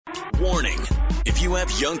Warning. If you have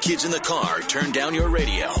young kids in the car, turn down your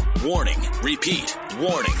radio. Warning. Repeat.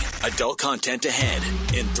 Warning. Adult content ahead.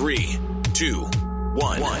 In 3, 2,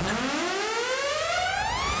 1.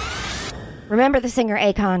 Remember the singer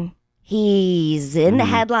Akon? He's in the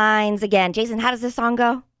headlines again. Jason, how does this song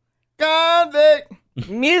go? Convict.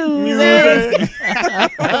 Music.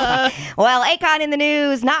 Well, Akon in the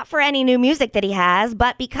news, not for any new music that he has,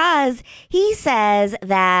 but because he says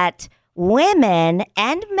that women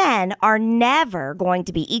and men are never going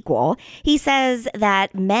to be equal. He says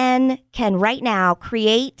that men can right now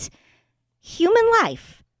create human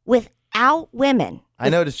life without women. I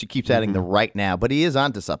noticed she keeps adding the right now, but he is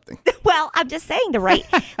onto something. Well, I'm just saying the right.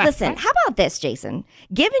 Listen, how about this, Jason?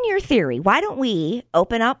 Given your theory, why don't we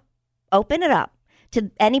open it up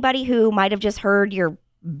to anybody who might have just heard your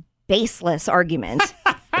baseless argument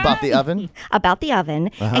About the oven?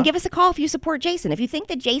 And give us a call if you support Jason. If you think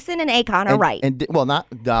that Jason and Akon are right.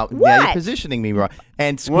 Now you're positioning me wrong.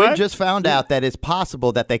 And Squid just found out that it's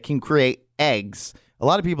possible that they can create eggs. A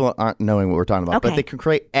lot of people aren't knowing what we're talking about, but they can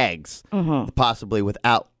create eggs possibly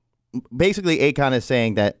without. Basically, Akon is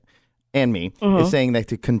saying that, and me, is saying that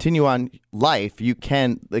to continue on life,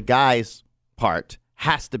 the guy's part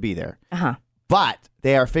has to be there. But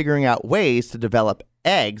they are figuring out ways to develop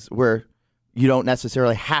eggs where you don't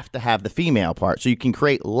necessarily have to have the female part. So you can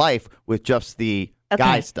create life with just the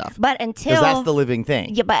guy stuff. But until... Because that's the living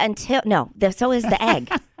thing. Yeah, but so is the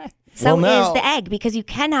egg. Is the egg, because you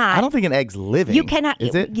cannot... I don't think an egg's living. You cannot...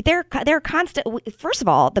 Is it? They're constant... First of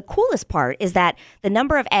all, the coolest part is that the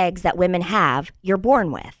number of eggs that women have, you're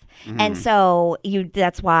born with. And so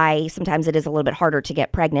that's why sometimes it is a little bit harder to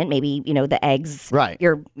get pregnant. Maybe, the eggs... Right.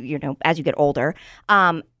 As you get older.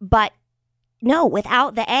 But... No,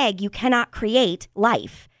 without the egg, you cannot create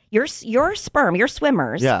life. Your sperm, your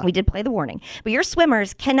swimmers, we did play the warning, but your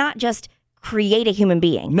swimmers cannot just create a human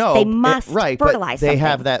being. No. They must fertilize they something.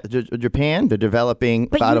 have that. Japan, they're developing.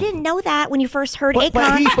 But you didn't know that when you first heard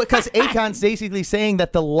Akon. Because Akon's basically saying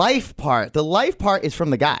that the life part is from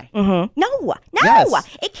the guy. No.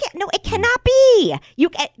 Yes. It can't. No, it cannot be.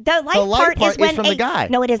 The life part is from the guy.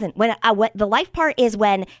 No, it isn't. When the life part is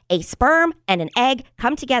when a sperm and an egg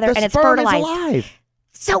come together and it's fertilized. fertilized. Is alive.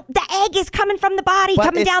 So the egg is coming from the body,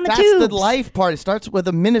 coming down the that's tubes. That's the life part. It starts with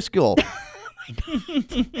a minuscule.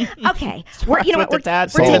 Okay,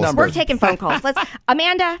 we're taking phone calls.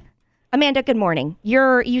 Amanda, good morning.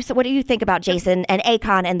 What do you think about Jason and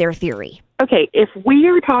Akon and their theory? Okay, if we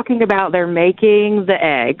are talking about they're making the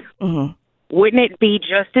egg, wouldn't it be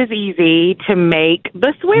just as easy to make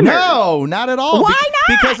the swimmers? No, not at all. Why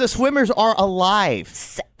not? Because the swimmers are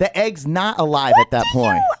alive. The egg's not alive at that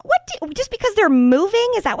point. Just because they're moving?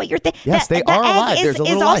 Is that what you're thinking? Yes, they are alive. There's a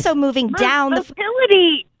little also life. moving down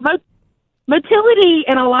Motility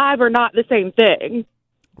and alive are not the same thing.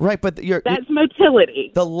 Right, but that's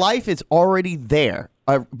motility. The life is already there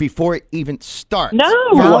before it even starts. No,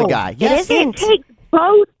 for the guy. Yes. It isn't. It takes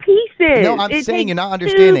both pieces. No, I'm saying you're not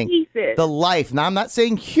understanding the life. Now, I'm not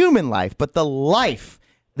saying human life, but the life.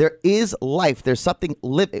 There is life. There's something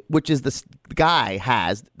which is the guy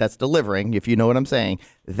has that's delivering. If you know what I'm saying,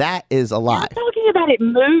 that is alive. I'm talking about it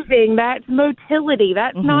moving. That's motility.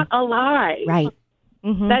 That's not alive. Right.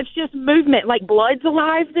 That's just movement. Like blood's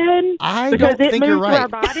alive then? I because don't think you're right. Our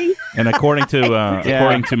body? And according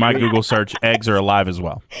to my Google search, eggs are alive as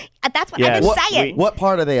well. That's what I've been saying. What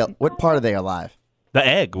part are they alive? The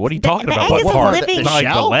egg. What are you talking about? What part? Living. It's not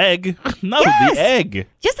like the leg. No, yes. the egg.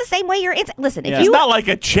 Just the same way you're listen, if it's not like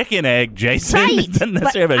a chicken egg, Jason. Right. It doesn't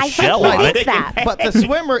necessarily have a shell on it. But the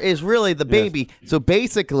swimmer is really the baby. So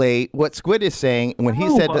basically, what Squid is saying, when he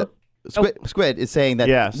said that, Squid is saying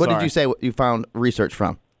that, what did you say you found research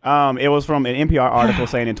from? It was from an NPR article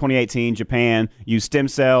saying in 2018, Japan used stem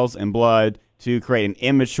cells and blood to create an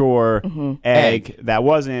immature egg that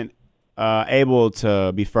wasn't able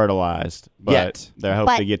to be fertilized, but they're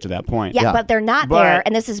hoping to get to that point. Yeah, but they're not there,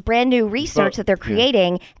 and this is brand new research that they're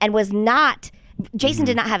creating, and was not. Jason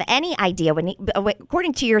did not have any idea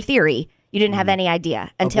according to your theory, you didn't have any idea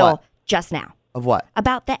until just now. Of what?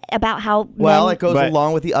 About how it goes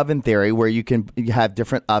along with the oven theory, where you have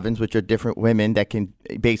different ovens, which are different women that can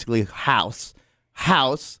basically house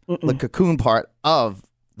the cocoon part of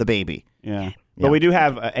the baby. Yeah. But we do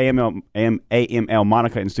have AML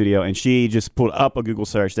Monica in studio, and she just pulled up a Google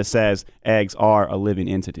search that says eggs are a living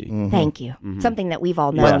entity. Thank you. Something that we've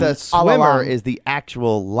all known. But the swimmer is the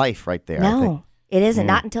actual life right there. No, I think. It isn't.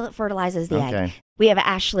 Not until it fertilizes the egg. We have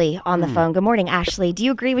Ashley on the phone. Good morning, Ashley. Do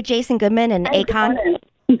you agree with Jason Goodman and Akon?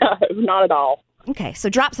 No, not at all. Okay, so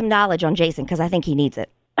drop some knowledge on Jason because I think he needs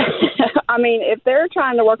it. I mean, if they're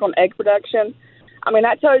trying to work on egg production, I mean,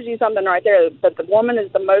 that tells you something right there, that the woman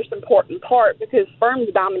is the most important part because sperm's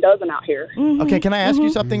a dime a dozen out here. Mm-hmm. Okay, can I ask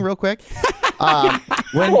you something real quick?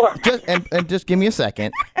 Sure. Just give me a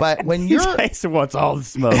second. But when you're Jason wants all the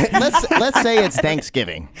smoke. let's say it's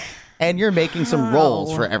Thanksgiving, and you're making some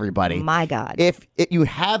rolls for everybody. My God. If you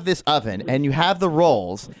have this oven and you have the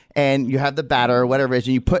rolls and you have the batter or whatever it is,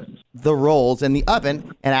 and you put the rolls in the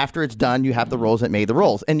oven, and after it's done, you have the rolls that made the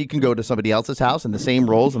rolls. And you can go to somebody else's house and the same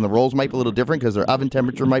rolls, and the rolls might be a little different because their oven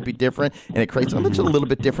temperature might be different, and it creates them a little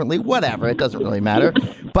bit differently. Whatever, it doesn't really matter.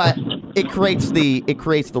 But it creates the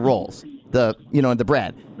rolls, the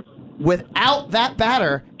bread. Without that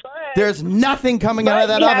batter, there's nothing coming out of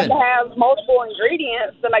that oven. You have to have multiple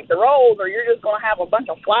ingredients to make the rolls, or you're just going to have a bunch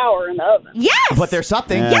of flour in the oven. Yes. But there's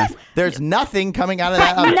something. Yeah. Yes. There's nothing coming out of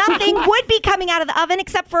that oven. Nothing would be coming out of the oven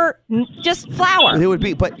except for just flour. It would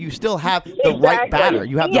be, but you still have the right batter.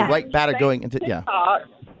 You have the right batter going into, They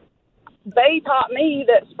taught me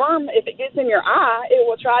that sperm, if it gets in your eye, it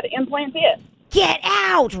will try to implant it. Get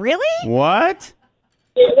out. Really? What?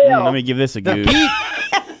 It will. Let me give this a goose.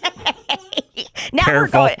 Now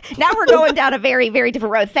Careful. we're going down a very, very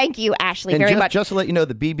different road. Thank you, Ashley, very much. Just to let you know,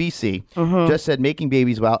 the BBC just said making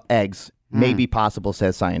babies without eggs may be possible,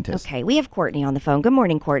 says scientists. Okay, we have Courtney on the phone. Good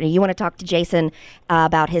morning, Courtney. You want to talk to Jason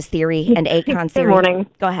about his theory and Akon's theory? Good morning.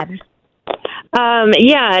 Go ahead.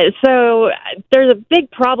 So there's a big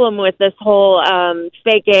problem with this whole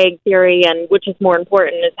fake egg theory, and which is more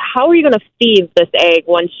important is how are you going to feed this egg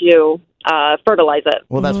once you fertilize it?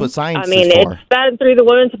 Well, that's what science I mean, is for. it's fed through the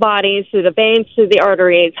woman's body, through the veins, through the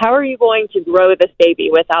arteries. How are you going to grow this baby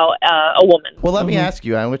without a woman? Well, let me ask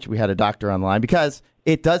you, I wish we had a doctor on the line, because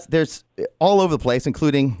it does, there's all over the place,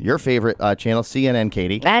 including your favorite channel, CNN,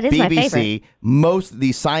 Katie. That is BBC, my favorite. Most of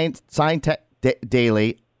the Science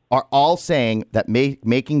Daily are all saying that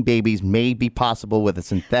making babies may be possible with a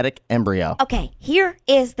synthetic embryo. Okay, here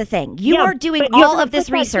is the thing. You Yeah, are doing but you all have of this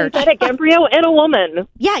to put that research. synthetic embryo in a woman.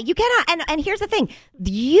 Yeah, you cannot. And here's the thing.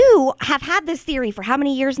 You have had this theory for how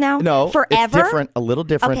many years now? No, forever. it's different, a little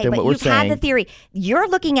different Okay, than but what we're you've had saying. the theory. You're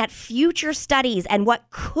looking at future studies and what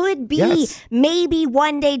could be Yes. maybe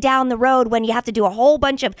one day down the road when you have to do a whole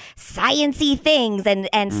bunch of science-y things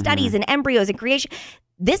and studies and embryos and creation.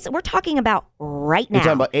 This we're talking about right now. You're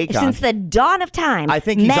talking about Akon. Since the dawn of time, I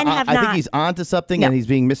think he's men have not. I think he's onto something, No. and he's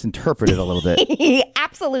being misinterpreted a little bit. He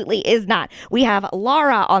absolutely is not. We have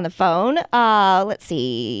Laura on the phone. Let's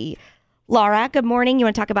see. Laura, good morning. You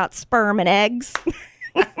want to talk about sperm and eggs?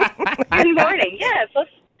 Good morning. Yes,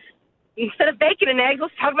 instead of bacon and eggs,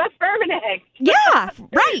 let's talk about sperm and eggs. Yeah,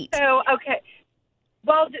 right. So, okay.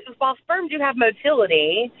 While sperm do have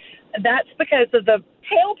motility, that's because of the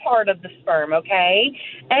tail part of the sperm, okay?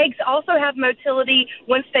 Eggs also have motility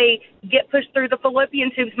once they get pushed through the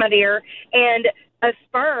fallopian tubes, my dear. And a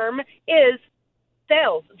sperm is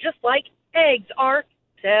cells, just like eggs are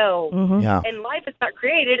cells. Mm-hmm. Yeah. And life is not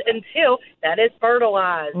created until that is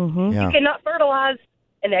fertilized. Mm-hmm. Yeah. You cannot fertilize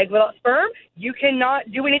an egg without sperm. You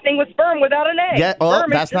cannot do anything with sperm without an egg. Yeah, well,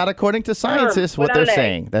 Sperm is that's just not according to scientists what without they're an egg.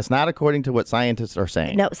 saying. That's not according to what scientists are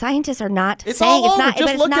saying. No, scientists are not It's saying all it's over. not. Just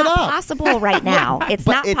But it's look it not up. possible right now. It's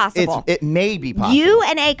But not possible. It may be possible. You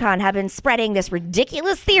and Akon have been spreading this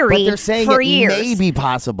ridiculous theory but they're saying for it years. may be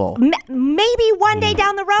possible. Maybe one day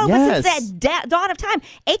down the road, Yes. but since the dawn of time,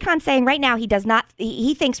 Akon's saying right now he does not.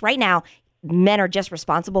 He thinks right now men are just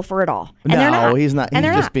responsible for it all. And they're not. No, he's not. And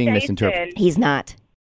He's they're just not. being Jason, misinterpreted. He's not.